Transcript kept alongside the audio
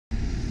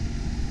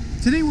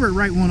Today we're at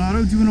Right One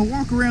Auto doing a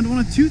walk around on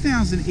a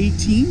 2018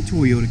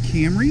 Toyota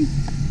Camry.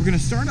 We're going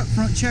to start up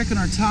front checking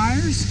our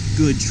tires.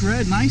 Good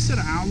tread, nice set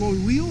of alloy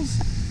wheels.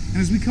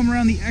 And as we come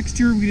around the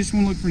exterior, we just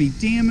want to look for any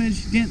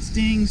damage, dents,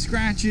 dings,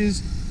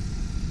 scratches.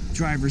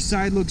 Driver's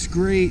side looks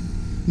great.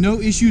 No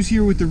issues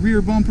here with the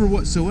rear bumper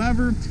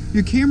whatsoever.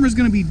 Your camera's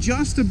going to be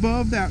just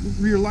above that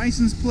rear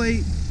license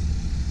plate.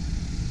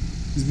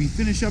 As we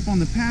finish up on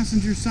the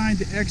passenger side,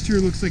 the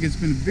exterior looks like it's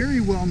been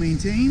very well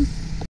maintained.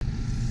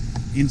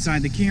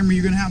 Inside the Camry,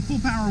 you're going to have full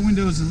power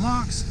windows and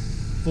locks,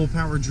 full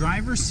power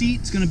driver's seat.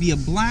 It's going to be a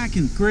black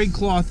and gray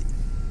cloth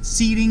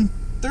seating.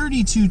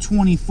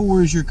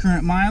 3224 is your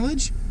current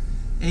mileage.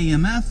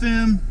 AM,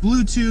 FM,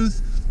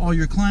 Bluetooth, all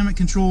your climate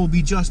control will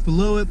be just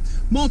below it.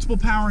 Multiple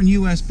power and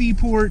USB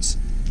ports.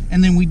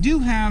 And then we do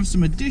have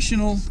some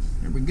additional,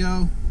 there we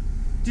go,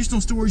 additional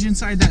storage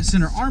inside that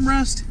center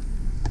armrest.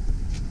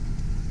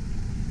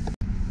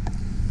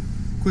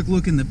 Quick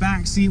look in the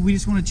back seat. We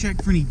just want to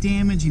check for any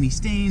damage, any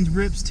stains,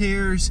 rips,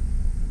 tears.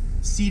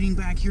 Seating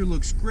back here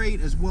looks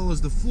great, as well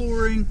as the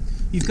flooring.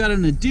 You've got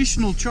an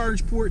additional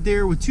charge port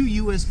there with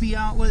 2 USB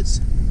outlets.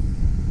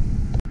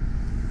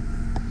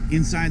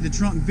 Inside the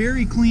trunk,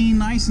 very clean,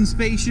 nice and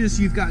spacious.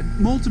 You've got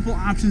multiple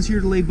options here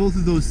to lay both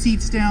of those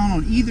seats down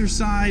on either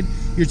side.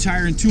 Your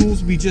tire and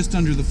tools will be just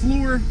under the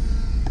floor.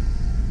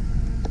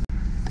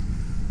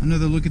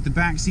 Another look at the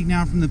back seat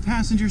now from the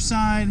passenger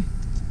side.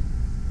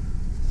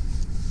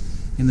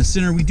 In the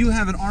center, we do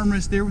have an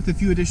armrest there with a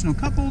few additional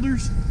cup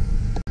holders.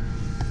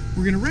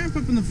 We're going to wrap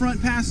up in the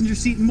front passenger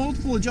seat.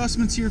 Multiple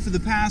adjustments here for the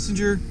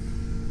passenger.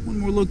 One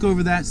more look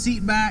over that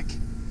seat back.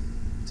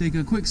 Take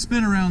a quick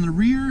spin around the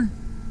rear.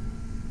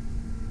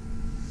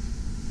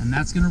 And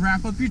that's going to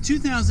wrap up your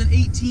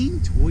 2018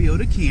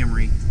 Toyota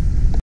Camry.